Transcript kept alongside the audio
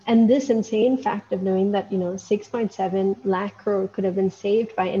And this insane fact of knowing that, 6.7 lakh crore could have been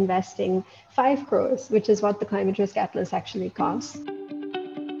saved by investing 5 crores, which is what the Climate Risk Atlas actually costs.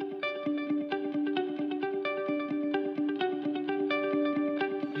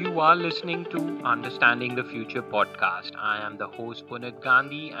 You are listening to Understanding the Future podcast. I am the host Punit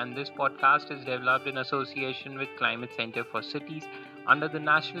Gandhi, and this podcast is developed in association with Climate Center for Cities under the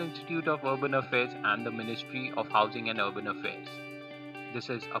National Institute of Urban Affairs and the Ministry of Housing and Urban Affairs. This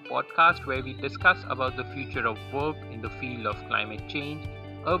is a podcast where we discuss about the future of work in the field of climate change,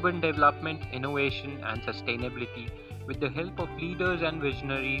 urban development, innovation, and sustainability with the help of leaders and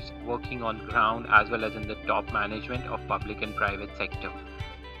visionaries working on ground as well as in the top management of public and private sector.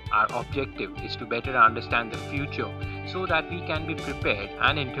 Our objective is to better understand the future so that we can be prepared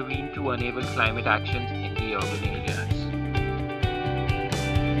and intervene to enable climate actions in the urban areas.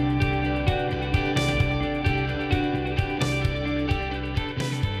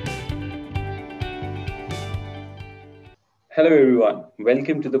 Hello, everyone.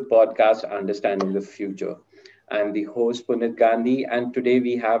 Welcome to the podcast Understanding the Future. I'm the host Punit Gandhi, and today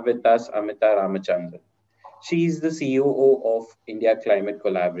we have with us Amita Ramachandran. She is the COO of India Climate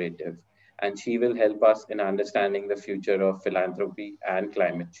Collaborative, and she will help us in understanding the future of philanthropy and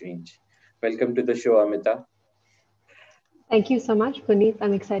climate change. Welcome to the show, Amita. Thank you so much, Puneet.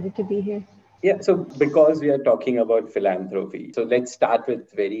 I'm excited to be here. Yeah, so because we are talking about philanthropy, so let's start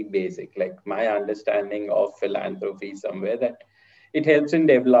with very basic, like my understanding of philanthropy somewhere that it helps in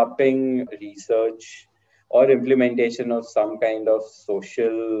developing research or implementation of some kind of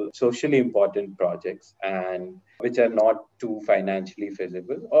socially important projects and which are not too financially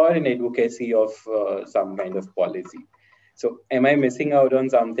feasible or in advocacy of some kind of policy. So am I missing out on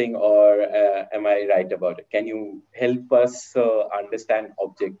something or am I right about it? Can you help us understand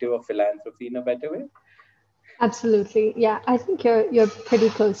objective of philanthropy in a better way? Absolutely. Yeah, I think you're pretty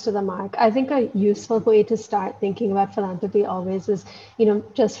close to the mark. I think a useful way to start thinking about philanthropy always is,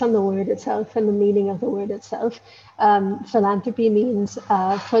 just from the word itself and the meaning of the word itself. Philanthropy means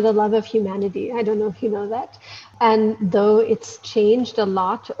for the love of humanity. I don't know if you know that. And though it's changed a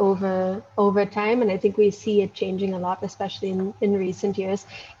lot over time, and I think we see it changing a lot, especially in recent years,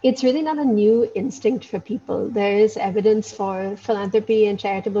 it's really not a new instinct for people. There is evidence for philanthropy and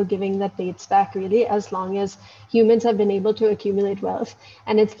charitable giving that dates back really as long as humans have been able to accumulate wealth.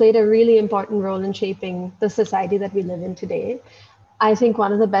 And it's played a really important role in shaping the society that we live in today. I think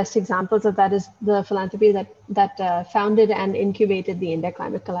one of the best examples of that is the philanthropy that founded and incubated the India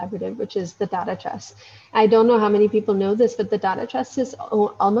Climate Collaborative, which is the Tata Trust. I don't know how many people know this, but the Tata Trust is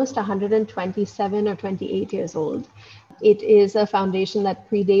almost 127 or 28 years old. It is a foundation that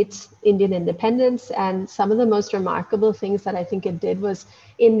predates Indian independence, and some of the most remarkable things that I think it did was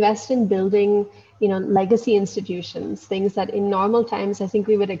invest in building legacy institutions, things that in normal times I think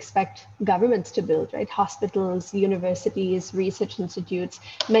we would expect governments to build, right? Hospitals, universities, research institutes,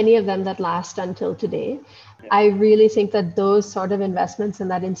 many of them that last until today. Yeah. I really think that those sort of investments in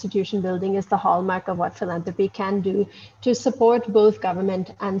that institution building is the hallmark of what philanthropy can do to support both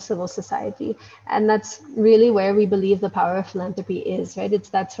government and civil society. And that's really where we believe the power of philanthropy is, right? It's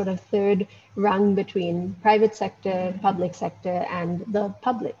that sort of third rung between private sector, public sector, and the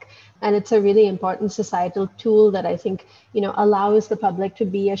public. And it's a really important societal tool that I think, allows the public to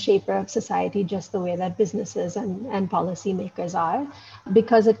be a shaper of society just the way that businesses and policymakers are,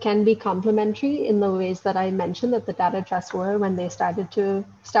 because it can be complementary in the ways that I mentioned that the Tata Trust were when they started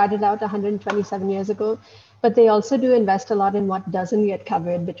out 127 years ago. But they also do invest a lot in what doesn't get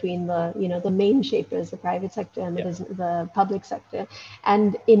covered between the main shapers, the private sector and the public sector.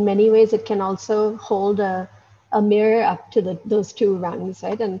 And in many ways, it can also hold a mirror up to those two rungs,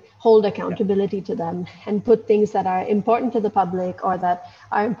 right? And hold accountability to them and put things that are important to the public or that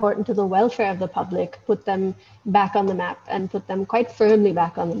are important to the welfare of the public, put them back on the map and put them quite firmly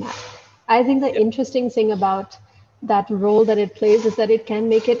back on the map. I think the interesting thing about that role that it plays is that it can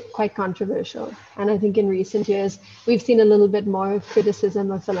make it quite controversial. And I think in recent years, we've seen a little bit more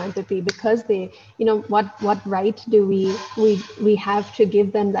criticism of philanthropy because they, what right do we have to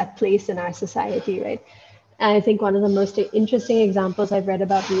give them that place in our society, right? And I think one of the most interesting examples I've read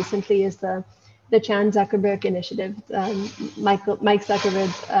about recently is the Chan Zuckerberg initiative, Mike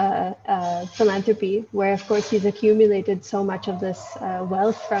Zuckerberg's philanthropy, where of course he's accumulated so much of this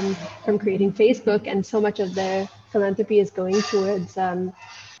wealth from creating Facebook, and so much of their philanthropy is going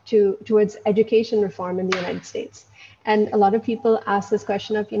towards education reform in the United States. And a lot of people ask this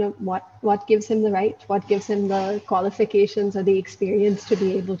question of, what gives him the right, what gives him the qualifications or the experience to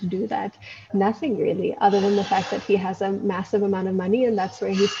be able to do that? Nothing really, other than the fact that he has a massive amount of money and that's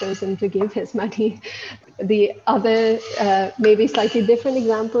where he's chosen to give his money. The other, maybe slightly different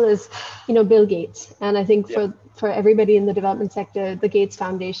example is, Bill Gates. And I think Yeah. for everybody in the development sector, the Gates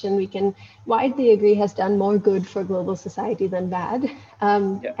Foundation, we can widely agree, has done more good for global society than bad.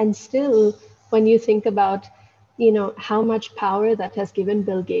 Yeah. And still, when you think about, how much power that has given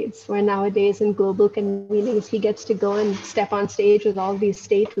Bill Gates, where nowadays in global convenings, he gets to go and step on stage with all these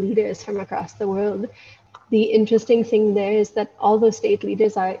state leaders from across the world. The interesting thing there is that all those state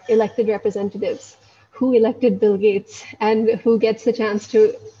leaders are elected representatives. Who elected Bill Gates, and who gets the chance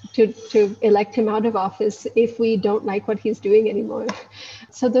to elect him out of office if we don't like what he's doing anymore?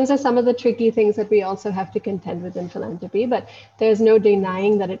 So those are some of the tricky things that we also have to contend with in philanthropy, but there's no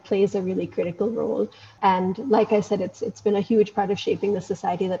denying that it plays a really critical role. And like I said, it's been a huge part of shaping the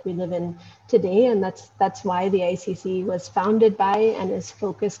society that we live in today, and that's why the ICC was founded by and is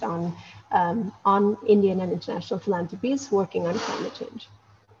focused on Indian and international philanthropies working on climate change.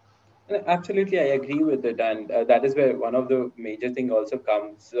 Absolutely, I agree with it, and that is where one of the major thing also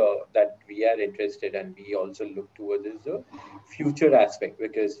comes that we are interested and we also look towards is the future aspect,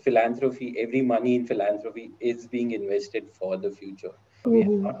 because philanthropy, every money in philanthropy is being invested for the future. We are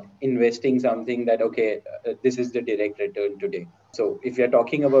Mm-hmm. not investing something that okay, this is the direct return today. So if you are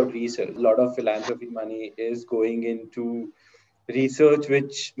talking about research, a lot of philanthropy money is going into research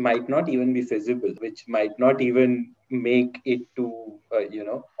which might not even be feasible, which might not even make it to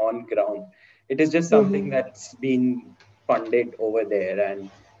on ground. It is just something Mm-hmm. that's been funded over there, and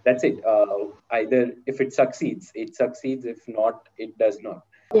that's it. Either if it succeeds, it succeeds. If not, it does not.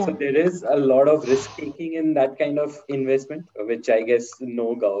 So Yeah. there is a lot of risk taking in that kind of investment, which I guess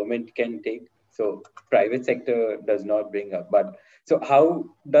no government can take. So private sector does not bring up. But so how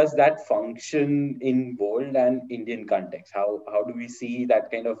does that function in world and Indian context? How do we see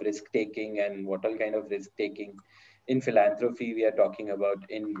that kind of risk taking, and what all kind of risk taking in philanthropy we are talking about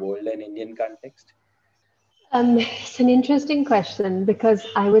in world and Indian context? It's an interesting question because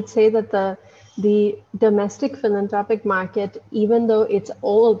I would say that the domestic philanthropic market, even though it's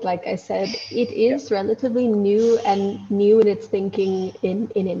old, like I said, it Yeah, is relatively new and new in its thinking in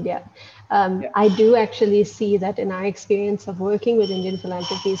India. yeah, I do actually see that in our experience of working with Indian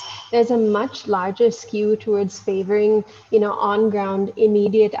philanthropies, there's a much larger skew towards favoring, on ground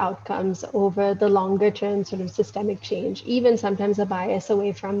immediate outcomes over the longer term sort of systemic change, even sometimes a bias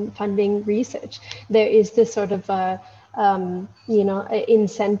away from funding research. There is this sort of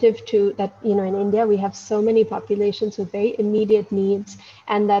incentive to that, in India, we have so many populations with very immediate needs,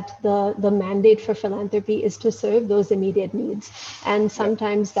 and that the mandate for philanthropy is to serve those immediate needs. And yeah,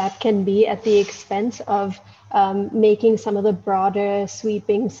 sometimes that can be at the expense of making some of the broader,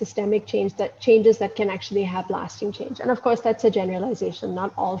 sweeping, systemic changes that can actually have lasting change. And of course, that's a generalization.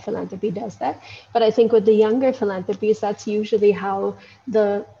 Not all philanthropy does that, but I think with the younger philanthropies, that's usually how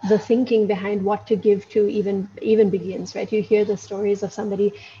the thinking behind what to give to even begins. Right? You hear the stories of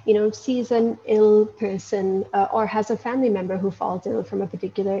somebody, sees an ill person or has a family member who falls ill from a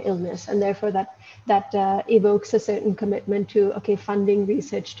particular illness, and therefore that evokes a certain commitment to funding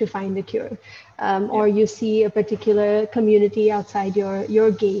research to find a cure. yeah, Or you see a particular community outside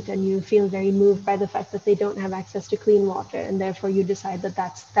your gate and you feel very moved by the fact that they don't have access to clean water, and therefore you decide that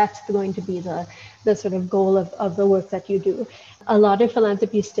that's going to be the sort of goal of the work that you do. A lot of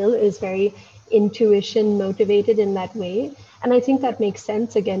philanthropy still is very intuition motivated in that way. And I think yeah, that makes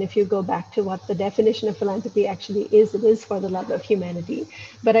sense. Again, if you go back to what the definition of philanthropy actually is, it is for the love of humanity.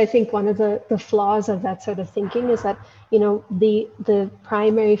 But I think one of the flaws of that sort of thinking is that, the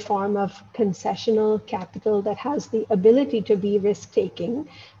primary form of concessional capital that has the ability to be risk taking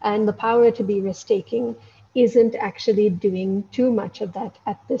and the power to be risk taking isn't actually doing too much of that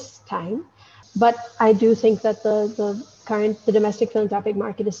at this time. But I do think that the domestic philanthropic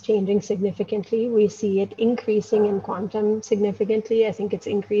market is changing significantly. We see it increasing in quantum significantly. I think it's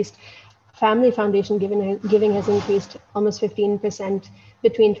increased. Family Foundation giving has increased almost 15%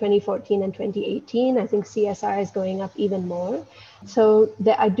 between 2014 and 2018. I think CSR is going up even more. So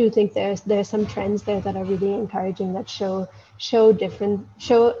I do think there's some trends there that are really encouraging, that show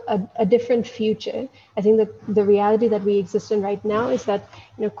a different future. I think that the reality that we exist in right now is that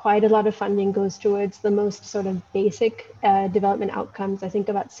quite a lot of funding goes towards the most sort of basic development outcomes. I think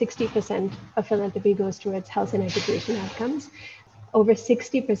about 60% of philanthropy goes towards health and education outcomes. Over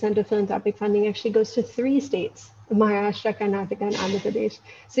 60% of philanthropic funding actually goes to 3 states: Maharashtra, Karnataka, and Andhra Pradesh.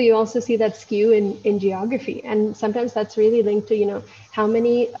 So you also see that skew in geography. And sometimes that's really linked to, how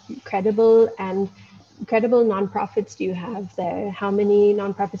many credible and credible nonprofits do you have there? How many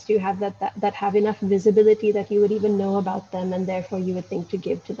nonprofits do you have that have enough visibility that you would even know about them, and therefore you would think to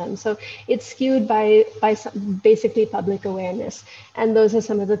give to them? So it's skewed by basically public awareness, and those are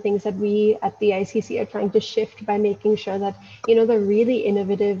some of the things that we at the ICC are trying to shift by making sure that the really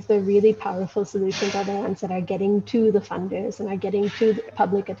innovative, the really powerful solutions are the ones that are getting to the funders and are getting to the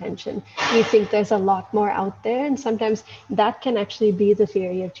public attention. We think there's a lot more out there, and sometimes that can actually be the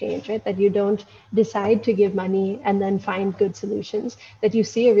theory of change, right? That you don't decide to give money and then find good solutions, that you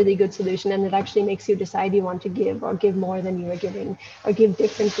see a really good solution and it actually makes you decide you want to give, or give more than you were giving, or give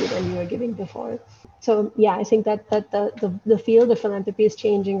differently than you were giving before. So yeah, I think that the field of philanthropy is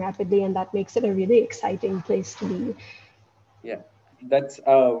changing rapidly, and that makes it a really exciting place to be. Yeah, that's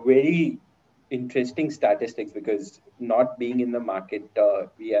a very interesting statistics, because not being in the market,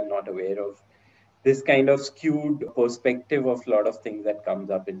 we are not aware of this kind of skewed perspective of a lot of things that comes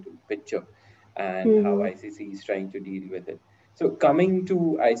up into picture, and how ICC is trying to deal with it. So coming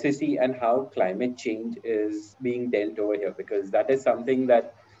to ICC and how climate change is being dealt over here, because that is something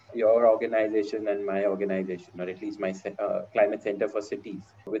that your organization and my organization, or at least my Climate Center for Cities,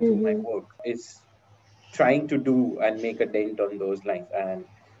 with whom I work, is trying to do and make a dent on those lines. And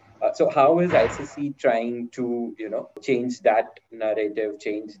so how is ICC trying to, change that narrative,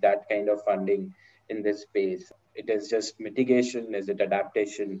 change that kind of funding in this space? It is just mitigation? Is it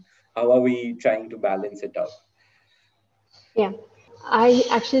adaptation? How are we trying to balance it out? Yeah, I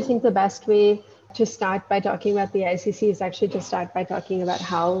actually think the best way to start by talking about the ICC is actually to start by talking about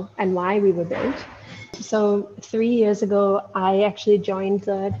how and why we were built. So 3 years ago, I actually joined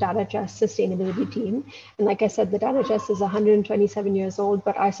the Tata Trust sustainability team. And like I said, the Tata Trust is 127 years old,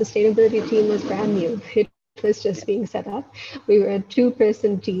 but our sustainability team was brand new. It was just being set up. We were a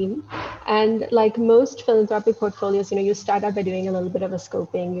 2-person team. And like most philanthropic portfolios, you start out by doing a little bit of a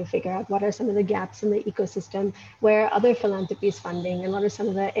scoping. You figure out what are some of the gaps in the ecosystem, where other philanthropy is funding, and what are some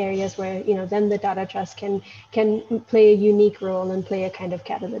of the areas where, then the Tata Trust can play a unique role and play a kind of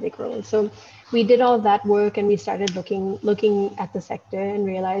catalytic role. So we did all that work, and we started looking at the sector and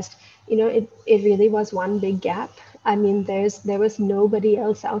realized, it really was one big gap. I mean, there was nobody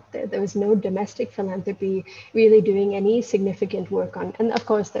else out there. There was no domestic philanthropy really doing any significant work on. And of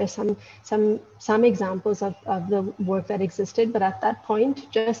course, there's some examples of the work that existed, but at that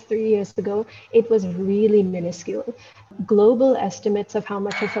point, just 3 years ago, it was really minuscule. Global estimates of how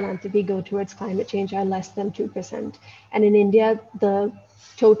much of philanthropy go towards climate change are less than 2%. And in India, the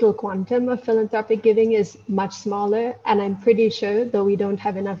total quantum of philanthropic giving is much smaller. And I'm pretty sure, though we don't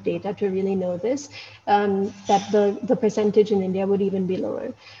have enough data to really know this, that the percentage in India would even be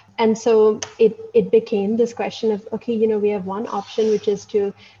lower. And so it became this question of, okay, we have one option, which is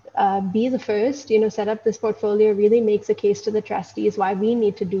to be the first, set up this portfolio, really makes a case to the trustees why we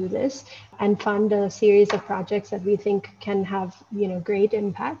need to do this, and fund a series of projects that we think can have, great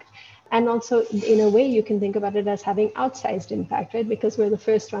impact. And also, in a way, you can think about it as having outsized impact, right? Because we're the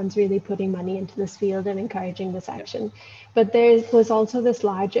first ones really putting money into this field and encouraging this action. But there was also this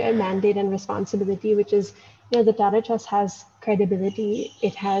larger mandate and responsibility, which is, the Tata Trust has credibility,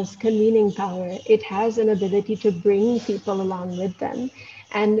 it has convening power, it has an ability to bring people along with them.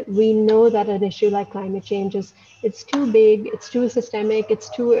 And we know that an issue like climate change it's too big, it's too systemic, it's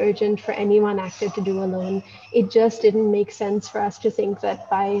too urgent for any one actor to do alone. It just didn't make sense for us to think that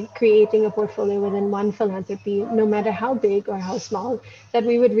by creating a portfolio within one philanthropy, no matter how big or how small, that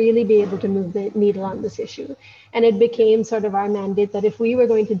we would really be able to move the needle on this issue. And it became sort of our mandate that if we were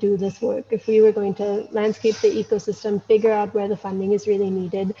going to do this work, if we were going to landscape the ecosystem, figure out where the funding is really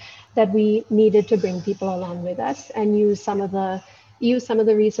needed, that we needed to bring people along with us and use some of the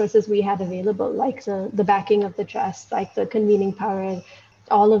resources we had available, like the backing of the trust, like the convening power,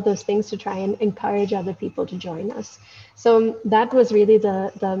 all of those things, to try and encourage other people to join us. So that was really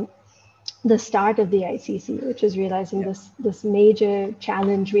the start of the ICC, which is realizing this major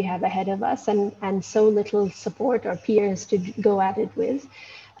challenge we have ahead of us, and so little support or peers to go at it with.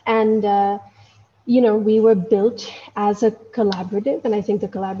 And we were built as a collaborative, and I think the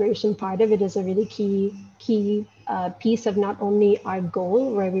collaboration part of it is a really key piece of not only our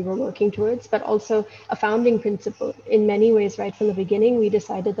goal, where we were working towards, but also a founding principle. In many ways, right from the beginning, we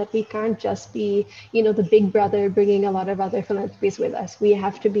decided that we can't just be, the big brother bringing a lot of other philanthropies with us. We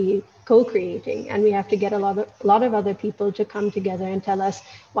have to be co-creating, and we have to get a lot of other people to come together and tell us,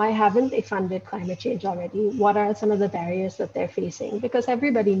 why haven't they funded climate change already? What are some of the barriers that they're facing? Because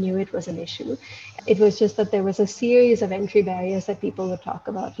everybody knew it was an issue. It was just that there was a series of entry barriers that people would talk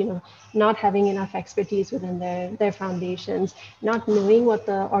about, not having enough expertise within their their foundations, not knowing what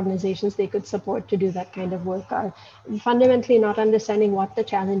the organizations they could support to do that kind of work are, fundamentally not understanding what the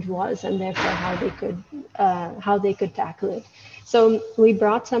challenge was and therefore how they could tackle it. So we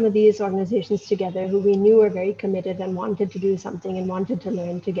brought some of these organizations together who we knew were very committed and wanted to do something and wanted to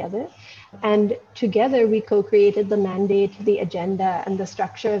learn together. And together we co-created the mandate, the agenda, and the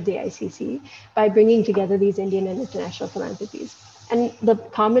structure of the ICC by bringing together these Indian and international philanthropies. And the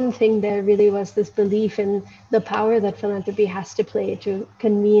common thing there really was this belief in the power that philanthropy has to play to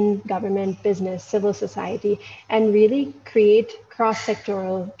convene government, business, civil society, and really create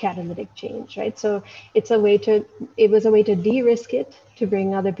cross-sectoral catalytic change, right? So it was a way to de-risk it, to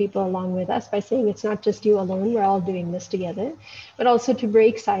bring other people along with us by saying it's not just you alone, we're all doing this together, but also to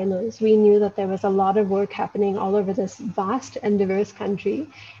break silos. We knew that there was a lot of work happening all over this vast and diverse country.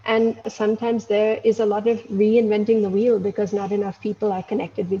 And sometimes there is a lot of reinventing the wheel because not enough people are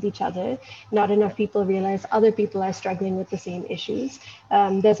connected with each other. Not enough people realize other people are struggling with the same issues.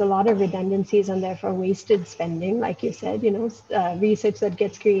 There's a lot of redundancies and therefore wasted spending, like you said, research that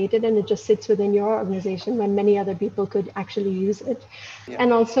gets created and it just sits within your organization when many other people could actually use it. Yeah.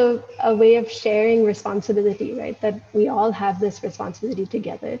 And also a way of sharing responsibility, right? That we all have this responsibility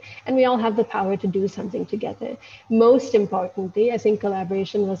together and we all have the power to do something together. Most importantly, I think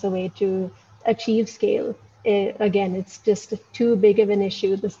collaboration was a way to achieve scale. Again, it's just too big of an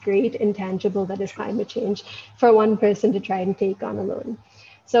issue, this great intangible that is climate change, for one person to try and take on alone.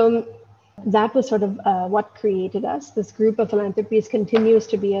 So that was sort of what created us. This group of philanthropies continues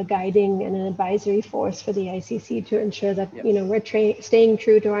to be a guiding and an advisory force for the ICC to ensure that we're staying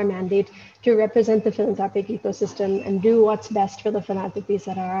true to our mandate to represent the philanthropic ecosystem and do what's best for the philanthropies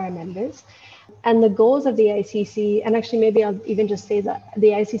that are our members. And the goals of the ICC, and actually maybe I'll even just say that the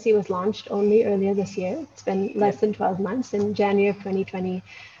ICC was launched only earlier this year. It's been less than 12 months. In January of 2020,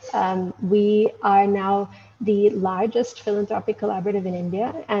 we are now the largest philanthropic collaborative in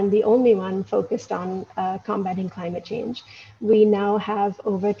India and the only one focused on combating climate change. We now have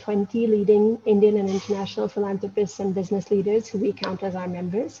over 20 leading Indian and international philanthropists and business leaders who we count as our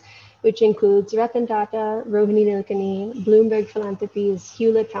members, which includes Ratan Tata, Rohini Nilekani, Bloomberg Philanthropies,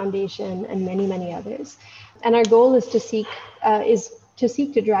 Hewlett Foundation, and many, many others. And our goal is to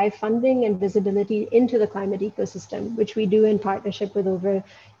seek to drive funding and visibility into the climate ecosystem, which we do in partnership with over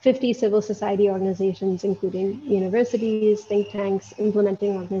 50 civil society organizations, including universities, think tanks,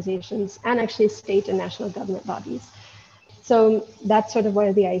 implementing organizations, and actually state and national government bodies. So that's sort of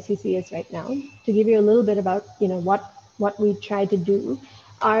where the ICC is right now. To give you a little bit about what we try to do,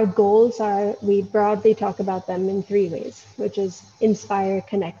 our goals are, we broadly talk about them in three ways, which is inspire,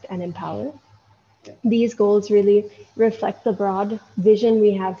 connect, and empower. These goals really reflect the broad vision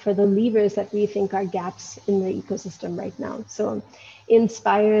we have for the levers that we think are gaps in the ecosystem right now. So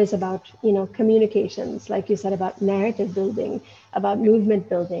inspire is about, communications, like you said, about narrative building, about movement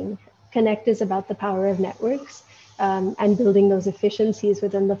building. Connect is about the power of networks and building those efficiencies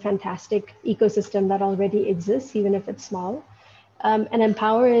within the fantastic ecosystem that already exists, even if it's small. And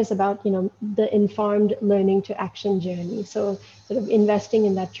empower is about, the informed learning to action journey. So sort of investing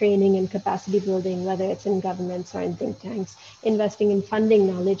in that training and capacity building, whether it's in governments or in think tanks, investing in funding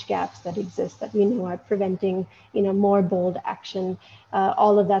knowledge gaps that exist that we know are preventing, more bold action.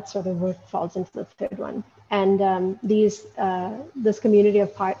 All of that sort of work falls into the third one. And this community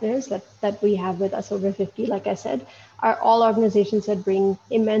of partners that we have with us, over 50, like I said, are all organizations that bring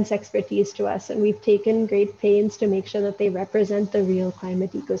immense expertise to us. And we've taken great pains to make sure that they represent the real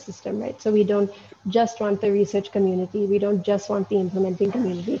climate ecosystem, right? So we don't just want the research community. We don't just want the implementing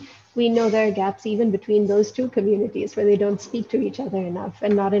community. We know there are gaps even between those two communities where they don't speak to each other enough,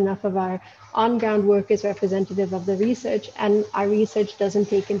 and not enough of our on-ground work is representative of the research, and our research doesn't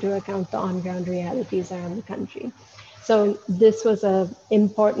take into account the on-ground realities around the country. So this was an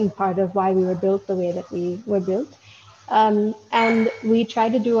important part of why we were built the way that we were built. And we try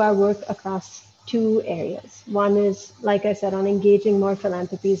to do our work across two areas. One is, like I said, on engaging more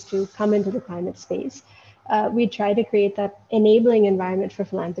philanthropies to come into the climate space. We try to create that enabling environment for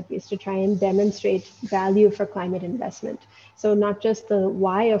philanthropies to try and demonstrate value for climate investment. So not just the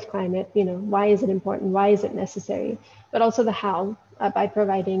why of climate, why is it important, why is it necessary, but also the how, by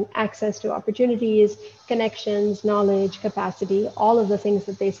providing access to opportunities, connections, knowledge, capacity, all of the things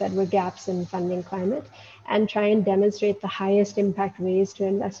that they said were gaps in funding climate, and try and demonstrate the highest impact ways to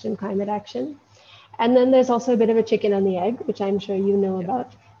invest in climate action. And then there's also a bit of a chicken and the egg, which I'm sure you know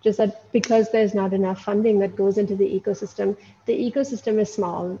about, just that because there's not enough funding that goes into the ecosystem is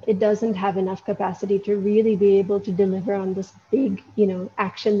small. It doesn't have enough capacity to really be able to deliver on this big,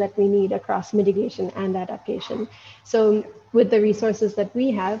 action that we need across mitigation and adaptation. So with the resources that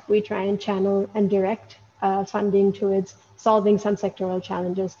we have, we try and channel and direct funding towards solving some sectoral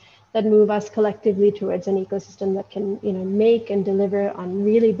challenges that move us collectively towards an ecosystem that can, make and deliver on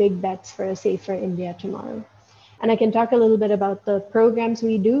really big bets for a safer India tomorrow. And I can talk a little bit about the programs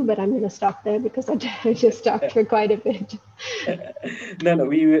we do, but I'm going to stop there because I just talked for quite a bit. No,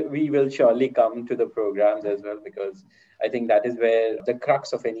 we will surely come to the programs as well, because I think that is where the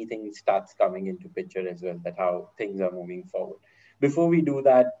crux of anything starts coming into picture as well, that how things are moving forward. Before we do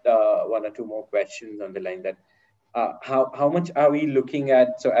that, one or two more questions on the line that how much are we looking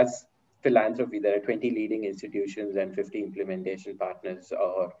at? So as philanthropy, there are 20 leading institutions and 50 implementation partners,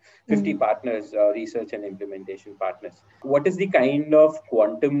 or 50 partners, research and implementation partners. What is the kind of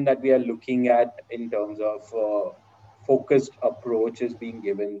quantum that we are looking at in terms of focused approaches being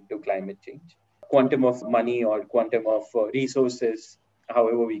given to climate change? Quantum of money or quantum of resources,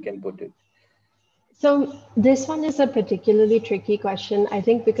 however we can put it. So this one is a particularly tricky question, I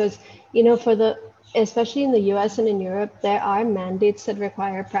think, because, especially in the US and in Europe, there are mandates that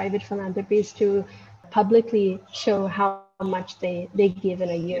require private philanthropies to publicly show how much they give in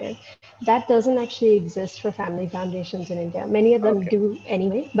a year. That doesn't actually exist for family foundations in India. Many of them do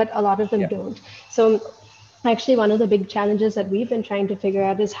anyway, but a lot of them don't. So actually, one of the big challenges that we've been trying to figure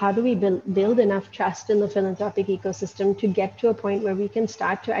out is how do we build enough trust in the philanthropic ecosystem to get to a point where we can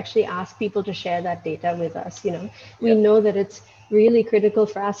start to actually ask people to share that data with us. We know that it's really critical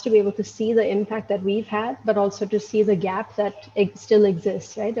for us to be able to see the impact that we've had, but also to see the gap that still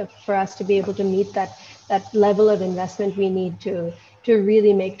exists, right? For us to be able to meet that level of investment we need to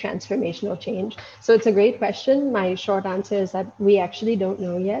really make transformational change. So it's a great question. My short answer is that we actually don't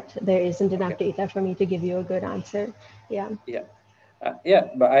know yet. There isn't enough data for me to give you a good answer. Yeah.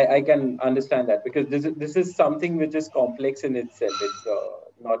 But I can understand that, because this is something which is complex in itself. It's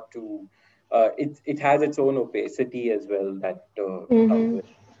not too. It has its own opacity as well that comes with,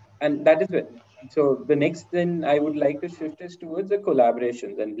 and that is it. So the next thing I would like to shift is towards the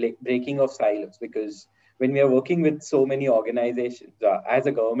collaborations and breaking of silos, because when we are working with so many organizations, as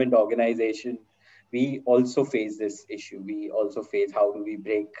a government organization, we also face this issue. We also face how do we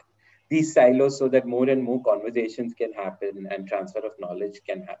break these silos so that more and more conversations can happen and transfer of knowledge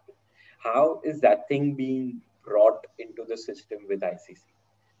can happen. How is that thing being brought into the system with ICC?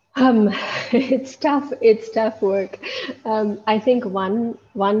 It's tough. It's tough work. I think one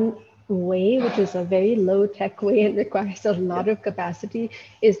way, which is a very low tech way and requires a lot of capacity,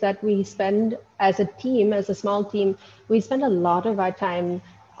 is that we spend as a team, as a small team, we spend a lot of our time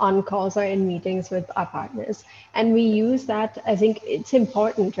on calls or in meetings with our partners, and we use that. I think it's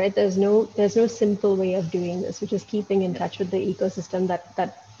important, right? There's no simple way of doing this, which is keeping in touch with the ecosystem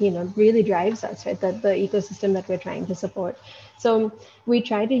that really drives us, right? The ecosystem that we're trying to support. So we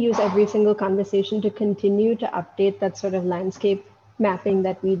try to use every single conversation to continue to update that sort of landscape mapping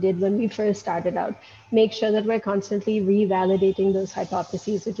that we did when we first started out. Make sure that we're constantly revalidating those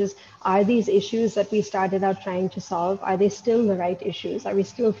hypotheses, which is, are these issues that we started out trying to solve, are they still the right issues? Are we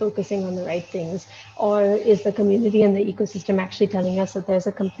still focusing on the right things? Or is the community and the ecosystem actually telling us that there's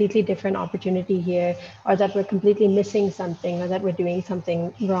a completely different opportunity here, or that we're completely missing something, or that we're doing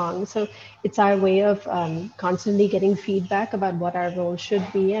something wrong? So it's our way of constantly getting feedback about what our role should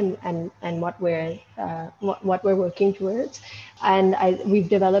be and what we're working towards. And we've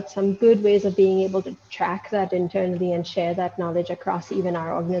developed some good ways of being able to track that internally and share that knowledge across even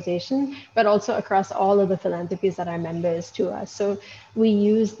our organization, but also across all of the philanthropies that are members to us. So we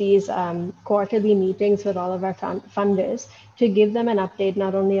use these quarterly meetings with all of our funders to give them an update,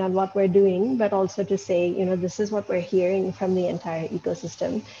 not only on what we're doing, but also to say, this is what we're hearing from the entire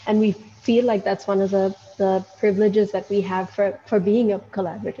ecosystem. And we feel like that's one of the privileges that we have for being a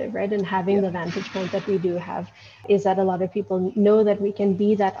collaborative, right? And having the vantage point that we do have is that a lot of people know that we can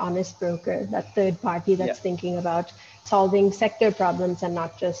be that honest broker, that third party that's thinking about solving sector problems and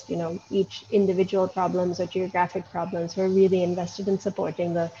not just, each individual problems or geographic problems. We're really invested in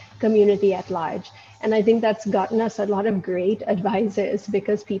supporting the community at large. And I think that's gotten us a lot of great advisors,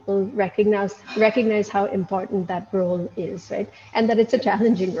 because people recognize how important that role is, right? And that it's a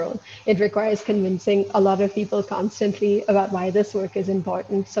challenging role. It requires convincing a lot of people constantly about why this work is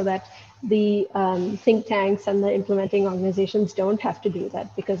important, so that the think tanks and the implementing organizations don't have to do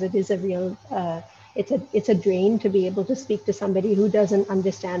that, because it is a real it's a drain to be able to speak to somebody who doesn't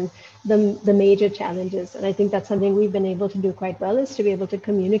understand the major challenges. And I think that's something we've been able to do quite well, is to be able to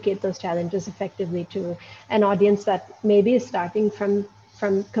communicate those challenges effectively to an audience that maybe is starting from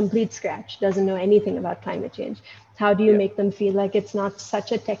complete scratch, doesn't know anything about climate change. How do you make them feel like it's not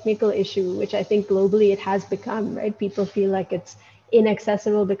such a technical issue, which I think globally it has become, right? People feel like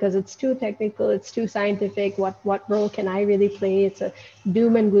inaccessible because it's too technical, it's too scientific. What role can I really play? It's a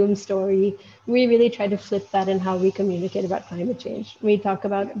doom and gloom story. We really try to flip that in how we communicate about climate change. We talk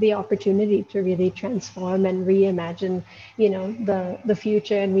about the opportunity to really transform and reimagine, the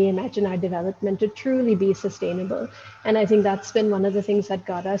future, and reimagine our development to truly be sustainable. And I think that's been one of the things that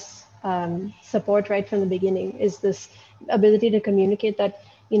got us support right from the beginning, is this ability to communicate that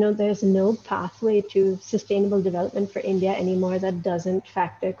there's no pathway to sustainable development for India anymore that doesn't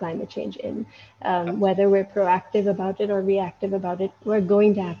factor climate change in. Whether we're proactive about it or reactive about it, we're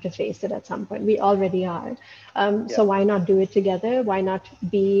going to have to face it at some point. We already are. So why not do it together? Why not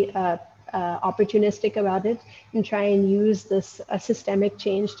be opportunistic about it and try and use this systemic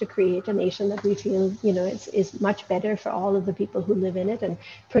change to create a nation that we feel, is much better for all of the people who live in it, and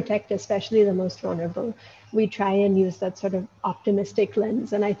protect especially the most vulnerable. We try and use that sort of optimistic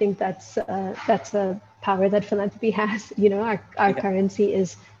lens, and I think that's a power that philanthropy has. Our currency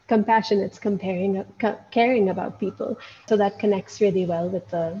is compassion. It's caring about people. So that connects really well with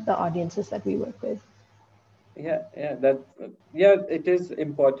the audiences that we work with. It is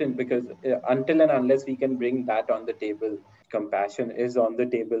important, because until and unless we can bring that on the table, compassion is on the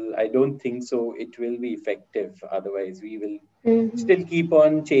table, I don't think so it will be effective. Otherwise we will still keep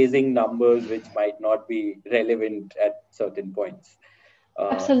on chasing numbers which might not be relevant at certain points.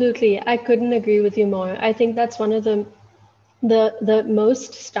 Absolutely, I couldn't agree with you more. I think that's one of the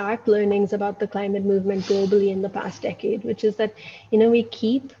most stark learnings about the climate movement globally in the past decade, which is that, we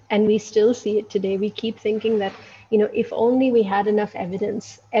keep, and we still see it today, we keep thinking that, if only we had enough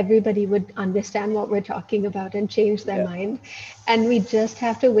evidence, everybody would understand what we're talking about and change their mind. And we just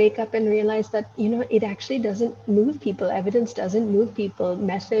have to wake up and realize that, it actually doesn't move people. Evidence doesn't move people.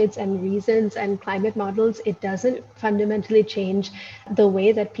 Methods and reasons and climate models, it doesn't fundamentally change the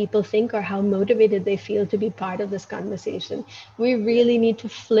way that people think or how motivated they feel to be part of this conversation. We really need to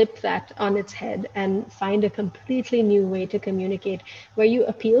flip that on its head and find a completely new way to communicate, where you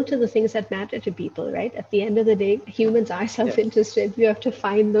appeal to the things that matter to people, right? At the end of the day, humans are self-interested. You have to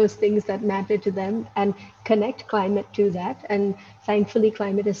find those things that matter to them and connect climate to that. And thankfully,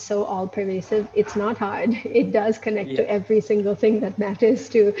 climate is so all-pervasive. It's not hard. It does connect to every single thing that matters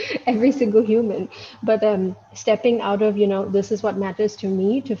to every single human. But stepping out of, this is what matters to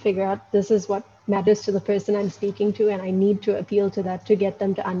me, to figure out this is what matters to the person I'm speaking to, and I need to appeal to that to get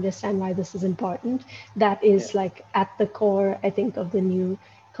them to understand why this is important. That is like at the core, I think, of the new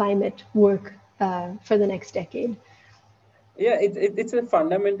climate work for the next decade. It's a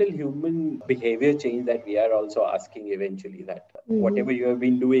fundamental human behavior change that we are also asking eventually, that whatever you have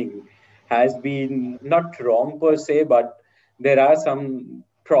been doing has been not wrong per se, but there are some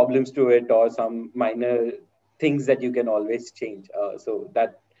problems to it, or some minor things that you can always change. So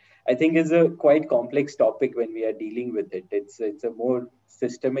that, I think, is a quite complex topic when we are dealing with it. It's a more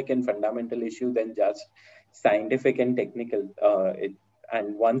systemic and fundamental issue than just scientific and technical.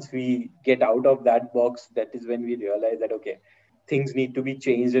 And once we get out of that box, that is when we realize that, okay, things need to be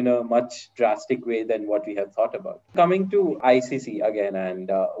changed in a much drastic way than what we have thought about. Coming to ICC again, and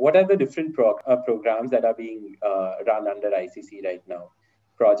what are the different programs that are being run under ICC right now?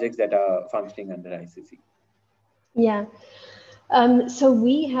 Projects that are functioning under ICC? Yeah. So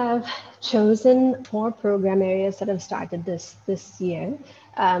we have chosen 4 program areas that have started this year.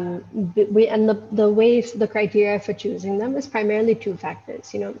 The criteria for choosing them is primarily 2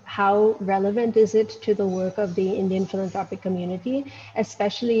 factors. How relevant is it to the work of the Indian philanthropic community,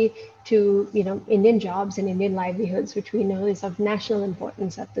 especially to Indian jobs and Indian livelihoods, which we know is of national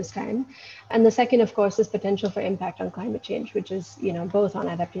importance at this time. And the second, of course, is potential for impact on climate change, which is both on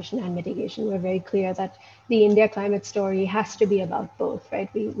adaptation and mitigation. We're very clear that the India climate story has to be about both, right?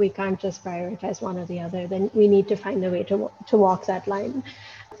 We can't just prioritize one or the other. Then we need to find a way to walk that line.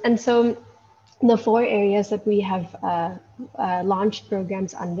 And so the 4 areas that we have launched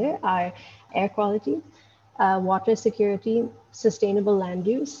programs under are air quality, water security, sustainable land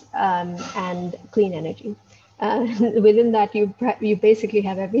use, and clean energy. Within that, you basically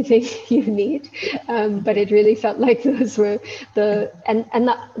have everything you need, but it really felt like those were the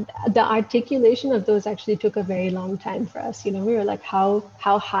articulation of those actually took a very long time for us. We were like, how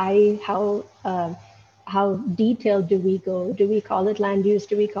high, how detailed do we go? Do we call it land use?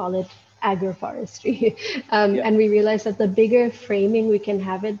 Do we call it agroforestry? And we realized that the bigger framing we can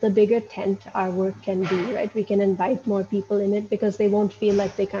have it, the bigger tent our work can be, right? We can invite more people in it because they won't feel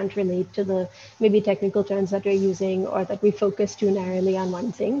like they can't relate to the maybe technical terms that we're using, or that we focus too narrowly on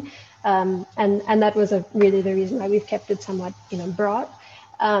one thing. And that was really the reason why we've kept it somewhat broad.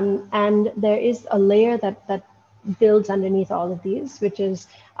 And there is a layer that builds underneath all of these, which is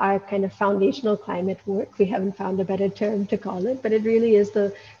our kind of foundational climate work. We haven't found a better term to call it, but it really is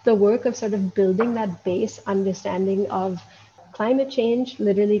the work of sort of building that base understanding of climate change,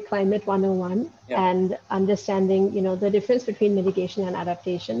 literally climate 101, and understanding, the difference between mitigation and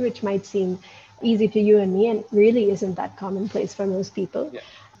adaptation, which might seem easy to you and me and really isn't that commonplace for most people.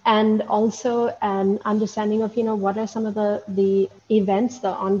 And also an understanding of, what are some of the events, the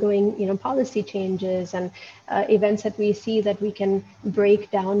ongoing, policy changes and events that we see that we can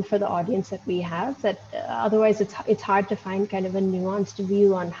break down for the audience that we have, that otherwise it's hard to find kind of a nuanced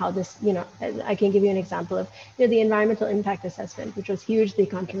view on how this, I can give you an example of, the environmental impact assessment, which was hugely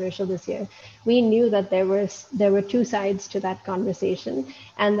controversial this year. We knew that there were two sides to that conversation,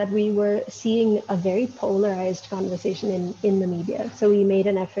 and that we were seeing a very polarized conversation in the media. So we made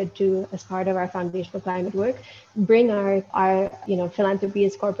an effort to, as part of our foundational climate work, bring our philanthropy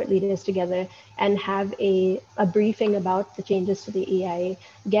as corporate leaders together and have a briefing about the changes to the EIA,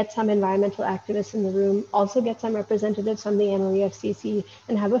 get some environmental activists in the room, also get some representatives from the NOEFCC,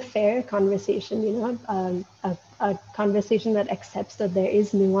 and have a fair conversation, a conversation that accepts that there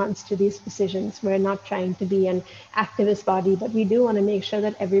is nuance to these decisions. We're not trying to be an activist body, but we do want to make sure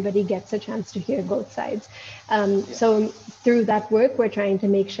that everybody gets a chance to hear both sides. So through that work, we're trying to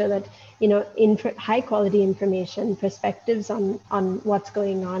make sure that, high quality information, perspectives on what's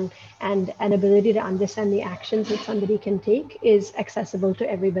going on, and an ability to understand the actions that somebody can take is accessible to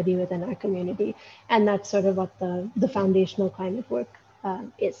everybody within our community. And that's sort of what the foundational climate work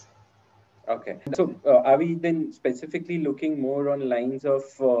is. Okay. So are we then specifically looking more on lines of,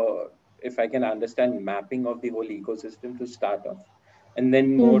 if I can understand, mapping of the whole ecosystem to start off? And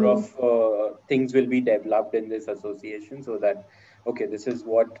then more of things will be developed in this association, so that, okay, this is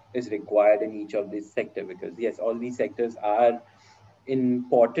what is required in each of these sectors. Because yes, all these sectors are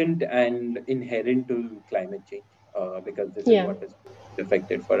important and inherent to climate change, because this is what is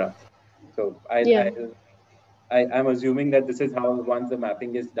affected for us. So I'm assuming that this is how, once the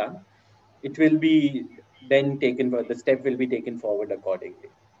mapping is done, it will be then taken, the step will be taken forward accordingly.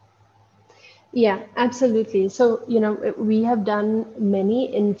 Yeah, absolutely. So, we have done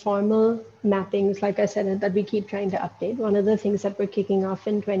many informal mappings, like I said, that we keep trying to update. One of the things that we're kicking off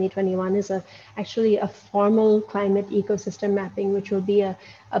in 2021 is actually a formal climate ecosystem mapping, which will be a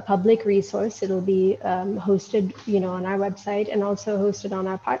public resource. It'll be hosted, on our website, and also hosted on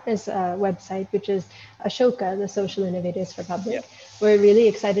our partners' website, which is Ashoka, the Social Innovators for Public. We're really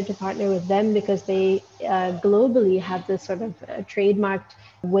excited to partner with them because they globally have this sort of trademarked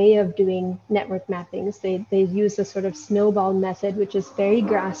way of doing network mappings. They use a sort of snowball method, which is very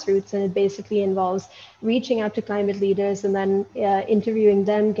grassroots, and it basically involves reaching out to climate leaders and then interviewing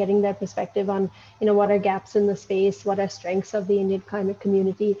them, getting their perspective on, what are gaps in the space, what are strengths of the Indian climate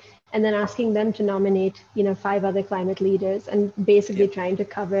community, and then asking them to nominate, 5 other climate leaders, and basically trying to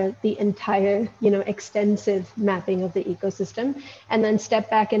cover the entire, extensive mapping of the ecosystem, and then step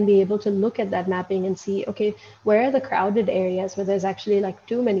back and be able to look at that mapping and see, okay, where are the crowded areas where there's actually like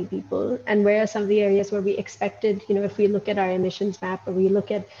too many people, and where are some of the areas where we expected, if we look at our emissions map, or we look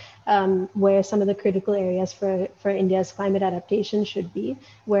at where some of the critical areas for India's climate adaptation should be,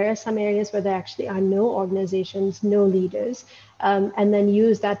 where are some areas where there actually are no organizations, no leaders, and then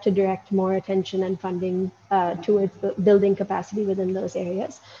use that to direct more attention and funding towards building capacity within those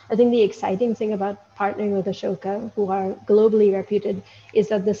areas. I think the exciting thing about partnering with Ashoka, who are globally reputed, is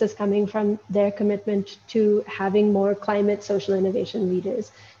that this is coming from their commitment to having more climate social innovation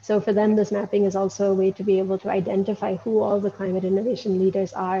leaders. So for them, this mapping is also a way to be able to identify who all the climate innovation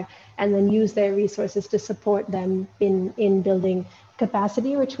leaders are, and then use their resources to support them in building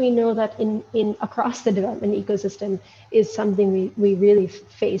capacity, which we know that in across the development ecosystem is something we really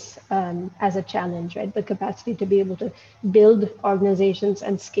face as a challenge, right? The capacity to be able to build organizations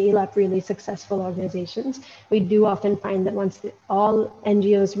and scale up really successful organizations. We do often find that once all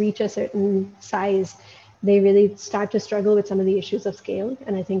NGOs reach a certain size, they really start to struggle with some of the issues of scale.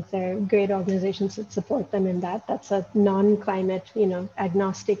 And I think there are great organizations that support them in that. That's a non-climate,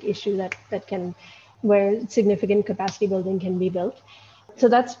 agnostic issue that can, where significant capacity building can be built. So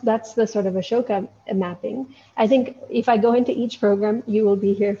that's the sort of Ashoka mapping. I think if I go into each program, you will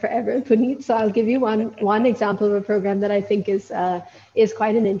be here forever, Puneet. So I'll give you one example of a program that I think is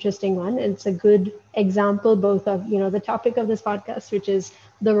quite an interesting one. It's a good example both of the topic of this podcast, which is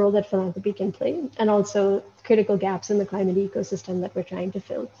the role that philanthropy can play, and also critical gaps in the climate ecosystem that we're trying to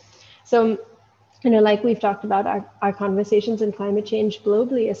fill. So Like we've talked about, our conversations in climate change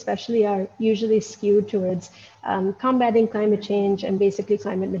globally, especially, are usually skewed towards combating climate change and basically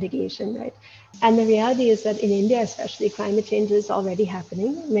climate mitigation, right? And the reality is that in India, especially, climate change is already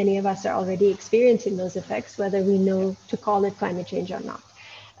happening. Many of us are already experiencing those effects, whether we know to call it climate change or not.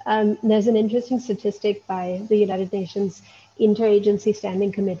 There's an interesting statistic by the United Nations Interagency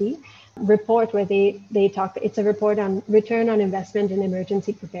Standing Committee report where they talk, it's a report on return on investment in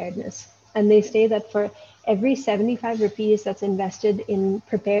emergency preparedness. And they say that for every 75 rupees that's invested in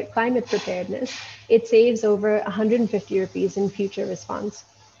climate preparedness, it saves over 150 rupees in future response.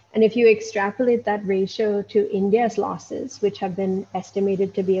 And if you extrapolate that ratio to India's losses, which have been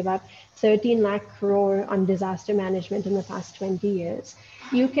estimated to be about 13 lakh crore on disaster management in the past 20 years,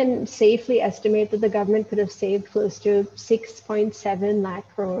 you can safely estimate that the government could have saved close to 6.7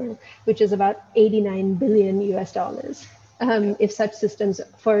 lakh crore, which is about 89 billion US dollars, if such systems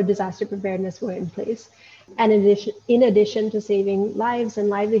for disaster preparedness were in place. And in addition to saving lives and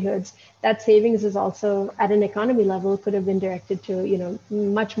livelihoods, that savings is also at an economy level could have been directed to,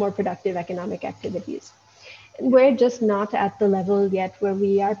 much more productive economic activities. We're just not at the level yet where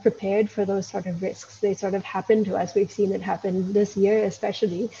we are prepared for those sort of risks. They sort of happen to us. We've seen it happen this year,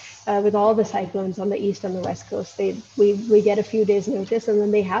 especially with all the cyclones on the east and the west coast. We get a few days notice and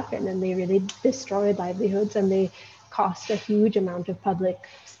then they happen and they really destroy livelihoods and they cost a huge amount of public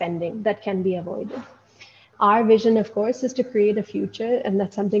spending that can be avoided. Our vision, of course, is to create a future, and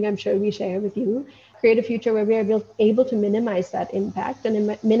that's something I'm sure we share with you, create a future where we are able to minimize that impact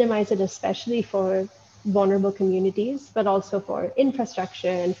and minimize it especially for vulnerable communities, but also for infrastructure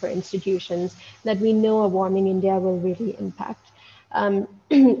and for institutions that we know a warming India will really impact. And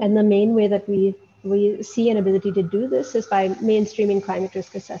the main way that we see an ability to do this is by mainstreaming climate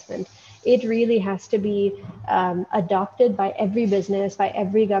risk assessment. It really has to be adopted by every business, by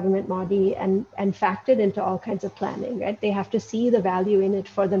every government body, and factored into all kinds of planning, right? They have to see the value in it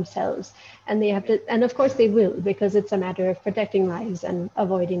for themselves. And they have to, and of course they will, because it's a matter of protecting lives and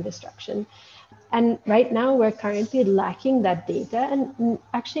avoiding destruction. And right now we're currently lacking that data, and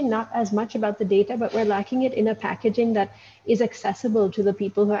actually not as much about the data, but we're lacking it in a packaging that is accessible to the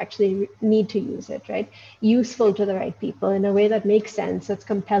people who actually need to use it, right? Useful to the right people in a way that makes sense, that's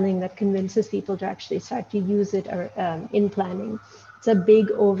compelling, that convinces people to actually start to use it in planning. It's a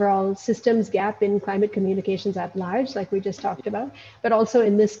big overall systems gap in climate communications at large, like we just talked about, but also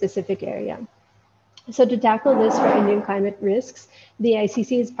in this specific area. So to tackle this for Indian climate risks, the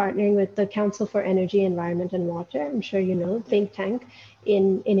ICC is partnering with the Council for Energy, Environment and Water, I'm sure you know, think tank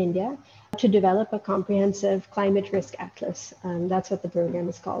in India, to develop a comprehensive climate risk atlas. That's what the program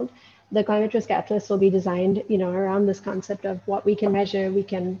is called. The climate risk atlas will be designed, around this concept of what we can measure, we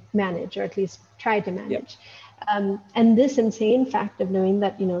can manage, or at least try to manage. And this insane fact of knowing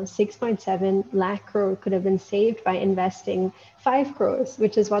that 6.7 lakh crore could have been saved by investing 5 crores,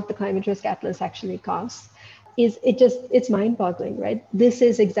 which is what the climate risk atlas actually costs, it's mind-boggling, right? This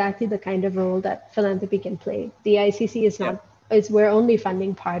is exactly the kind of role that philanthropy can play. The ICC is not, we're only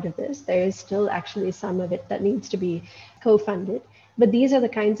funding part of this. There is still actually some of it that needs to be co-funded. But these are the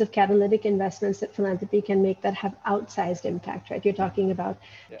kinds of catalytic investments that philanthropy can make that have outsized impact, right? You're talking about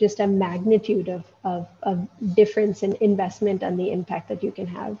just a magnitude of difference in investment and the impact that you can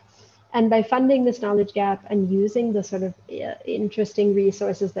have. And by funding this knowledge gap and using the sort of interesting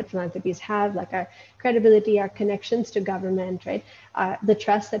resources that philanthropies have, like our credibility, our connections to government, right? The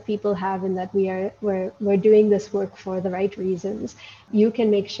trust that people have in that we're doing this work for the right reasons, you can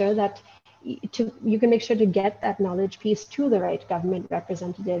make sure to get that knowledge piece to the right government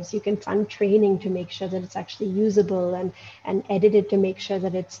representatives. You can fund training to make sure that it's actually usable and edited to make sure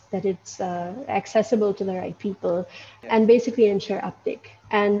that it's accessible to the right people, and basically ensure uptake.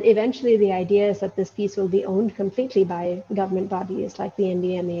 And eventually the idea is that this piece will be owned completely by government bodies like the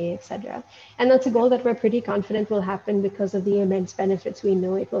NDMA, etc. And that's a goal that we're pretty confident will happen because of the immense benefits we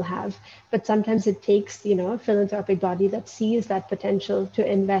know it will have. But sometimes it takes, a philanthropic body that sees that potential to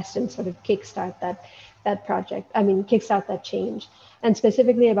invest and sort of kickstart that project. Kickstart that change. And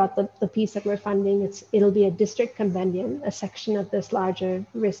specifically about the piece that we're funding, it'll be a district compendium, a section of this larger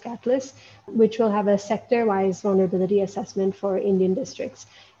risk atlas, which will have a sector-wise vulnerability assessment for Indian districts,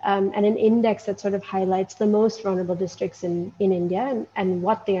 and an index that sort of highlights the most vulnerable districts in India and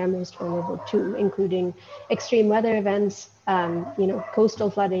what they are most vulnerable to, including extreme weather events, coastal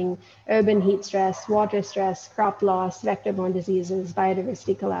flooding, urban heat stress, water stress, crop loss, vector-borne diseases,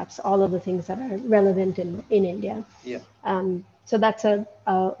 biodiversity collapse, all of the things that are relevant in India. Yeah. So that's a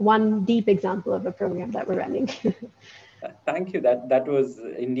one deep example of a program that we're running. Thank you. That was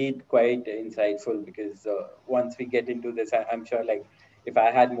indeed quite insightful, because once we get into this, I'm sure like if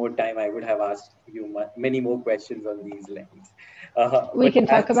I had more time, I would have asked you many more questions on these lines. We But can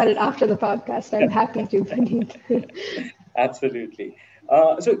talk as about it after the podcast. I'm happy to, Puneet. Absolutely.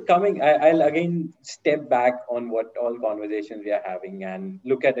 So coming, I'll again step back on what all conversations we are having and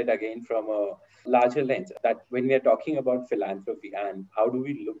look at it again from a larger lens. That when we are talking about philanthropy and how do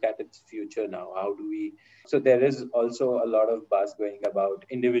we look at its future now? How do we? So there is also a lot of buzz going about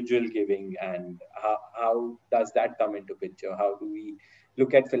individual giving and how does that come into picture? How do we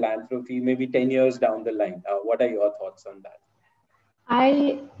look at philanthropy maybe 10 years down the line? What are your thoughts on that?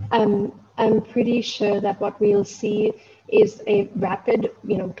 I'm pretty sure that what we'll see is a rapid,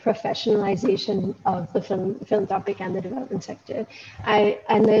 professionalization of the philanthropic and the development sector.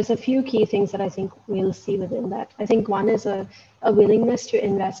 And there's a few key things that I think we'll see within that. I think one is a willingness to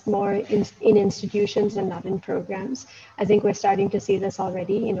invest more in institutions and not in programs. I think we're starting to see this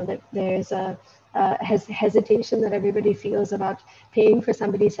already. That there's a hesitation that everybody feels about paying for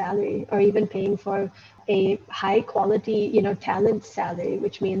somebody's salary or even paying for a high quality, talent salary,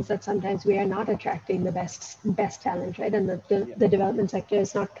 which means that sometimes we are not attracting the best talent, right? And the development sector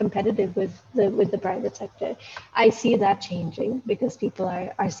is not competitive with the private sector. I see that changing because people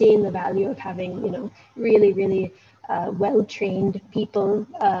are seeing the value of having, really, really well-trained people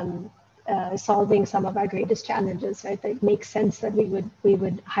solving some of our greatest challenges, right? It makes sense that we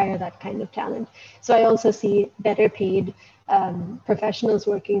would hire that kind of talent. So I also see better paid professionals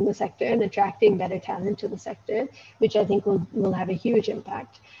working in the sector and attracting better talent to the sector, which I think will have a huge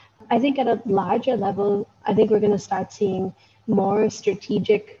impact. I think at a larger level, I think we're going to start seeing more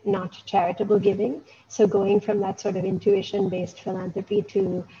strategic, not charitable giving. So going from that sort of intuition-based philanthropy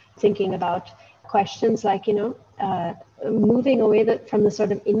to thinking about questions like, moving away from the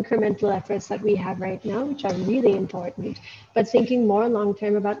sort of incremental efforts that we have right now, which are really important, but thinking more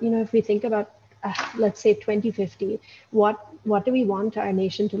long-term about, if we think about let's say 2050, what do we want our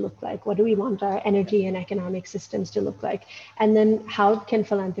nation to look like? What do we want our energy and economic systems to look like? And then how can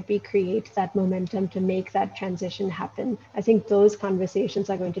philanthropy create that momentum to make that transition happen? I think those conversations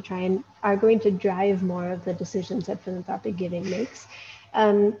are going to drive more of the decisions that philanthropic giving makes.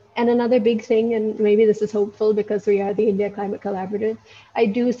 And another big thing, and maybe this is hopeful because we are the India Climate Collaborative, I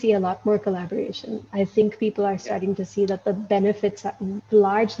do see a lot more collaboration. I think people are starting to see that the benefits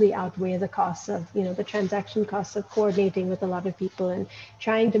largely outweigh the costs of, the transaction costs of coordinating with a lot of people and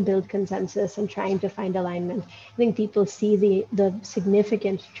trying to build consensus and trying to find alignment. I think people see the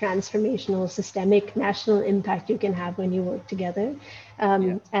significant transformational, systemic, national impact you can have when you work together.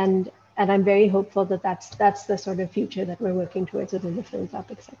 And I'm very hopeful that that's the sort of future that we're working towards within the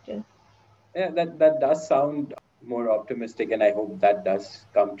philanthropic sector. Yeah, that does sound more optimistic, and I hope that does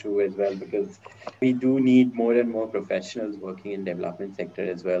come true as well, because we do need more and more professionals working in development sector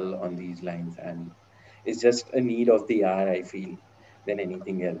as well on these lines, and it's just a need of the hour, I feel, than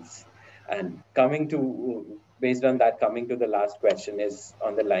anything else. And based on that, coming to the last question is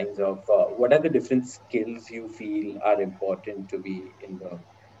on the lines of what are the different skills you feel are important to be in the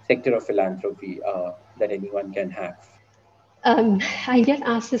sector of philanthropy that anyone can have? I get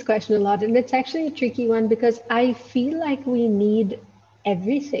asked this question a lot, and it's actually a tricky one because I feel like we need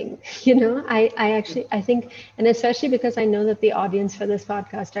everything. I think, and especially because I know that the audience for this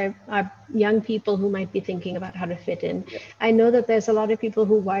podcast are young people who might be thinking about how to fit in. Yeah. I know that there's a lot of people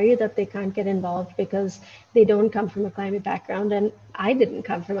who worry that they can't get involved because they don't come from a climate background, and I didn't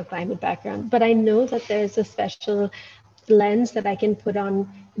come from a climate background, but I know that there's a special lens that I can put on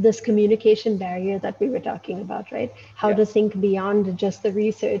this communication barrier that we were talking about, right? How to think beyond just the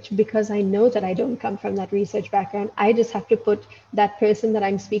research, because I know that I don't come from that research background. I just have to put that person that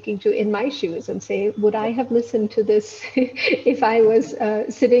I'm speaking to in my shoes and say, would I have listened to this if I was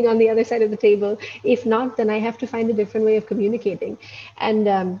sitting on the other side of the table? If not, then I have to find a different way of communicating.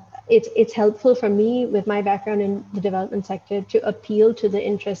 And it's helpful for me with my background in the development sector to appeal to the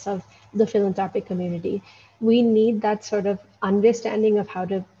interests of the philanthropic community. We need that sort of understanding of how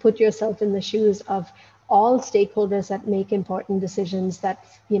to put yourself in the shoes of all stakeholders that make important decisions that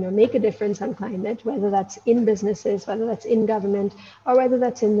make a difference on climate, whether that's in businesses, whether that's in government, or whether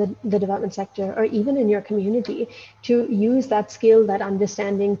that's in the development sector, or even in your community, to use that skill, that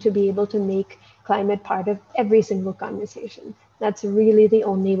understanding to be able to make climate part of every single conversation. That's really the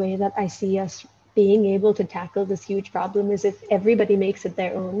only way that I see us being able to tackle this huge problem, is if everybody makes it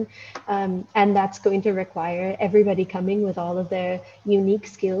their own. And that's going to require everybody coming with all of their unique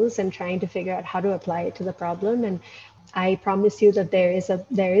skills and trying to figure out how to apply it to the problem. And I promise you that there is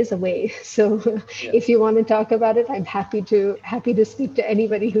a way. So if you want to talk about it, I'm happy to speak to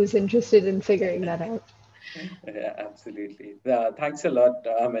anybody who's interested in figuring that out. Yeah, absolutely. Thanks a lot,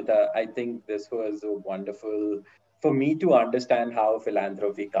 Amita. I think this was a wonderful for me to understand how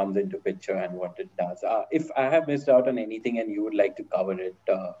philanthropy comes into picture and what it does. If I have missed out on anything and you would like to cover it,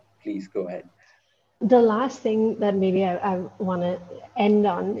 please go ahead. The last thing that maybe I want to end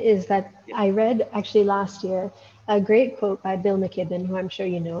on is that Yeah. I read actually last year a great quote by Bill McKibben, who I'm sure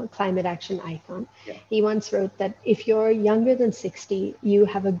you know, a climate action icon. Yeah. He once wrote that if you're younger than 60, you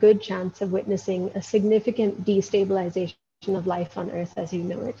have a good chance of witnessing a significant destabilization of life on Earth as you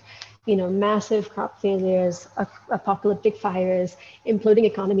know it. You know, massive crop failures, apocalyptic fires, imploding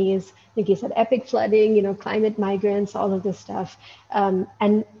economies. I think he said epic flooding, you know, climate migrants, all of this stuff,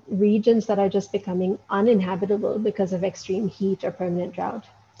 and regions that are just becoming uninhabitable because of extreme heat or permanent drought.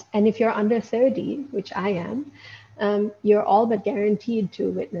 And if you're under 30, which I am, you're all but guaranteed to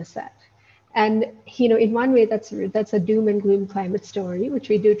witness that. And you know, in one way, that's a doom and gloom climate story, which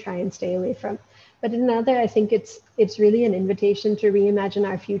we do try and stay away from. But in another, I think it's really an invitation to reimagine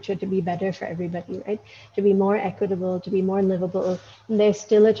our future to be better for everybody, right? To be more equitable, to be more livable. And there's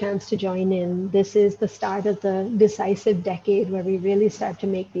still a chance to join in. This is the start of the decisive decade where we really start to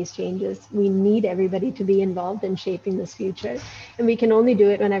make these changes. We need everybody to be involved in shaping this future, and we can only do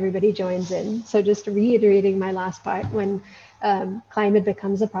it when everybody joins in. So just reiterating my last part, when climate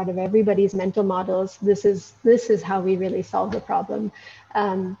becomes a part of everybody's mental models, this is how we really solve the problem.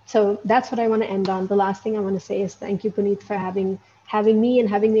 So that's what I want to end on. The last thing I want to say is thank you, Puneet, for having me and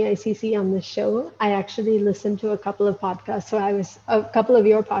having the ICC on this show. I actually listened to a couple of podcasts, a couple of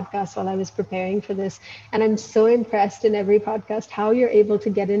your podcasts while I was preparing for this, and I'm so impressed in every podcast how you're able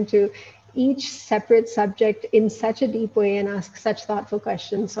to get into each separate subject in such a deep way and ask such thoughtful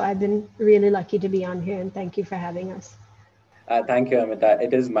questions. So I've been really lucky to be on here, and thank you for having us. Thank you, Amita.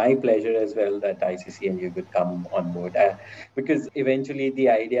 It is my pleasure as well that ICC and you could come on board because eventually the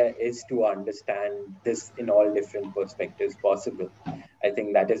idea is to understand this in all different perspectives possible. I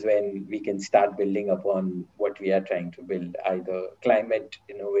think that is when we can start building upon what we are trying to build, either climate,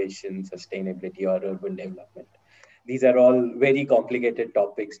 innovation, sustainability, or urban development. These are all very complicated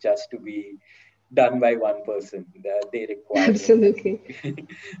topics just to be done by one person. They require Absolutely.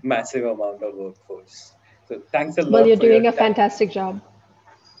 massive amount of workforce. So thanks a Well, lot you're for your doing a time. fantastic job.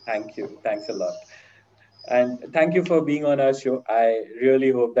 Thank you. Thanks a lot. And thank you for being on our show. I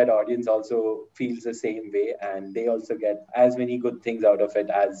really hope that audience also feels the same way and they also get as many good things out of it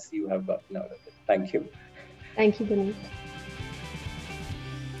as you have gotten out of it. Thank you. Thank you, Puneet.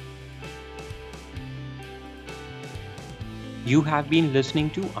 You have been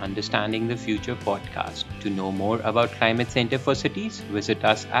listening to Understanding the Future podcast. To know more about Climate Center for Cities, visit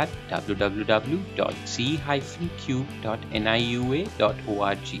us at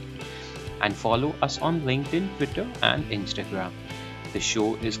www.c-q.niua.org and follow us on LinkedIn, Twitter, and Instagram. The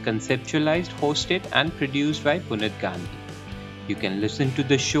show is conceptualized, hosted, and produced by Punit Gandhi. You can listen to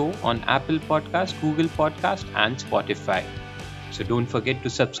the show on Apple Podcast, Google Podcast, and Spotify. So don't forget to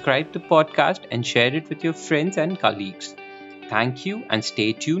subscribe to the podcast and share it with your friends and colleagues. Thank you and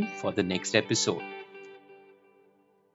stay tuned for the next episode.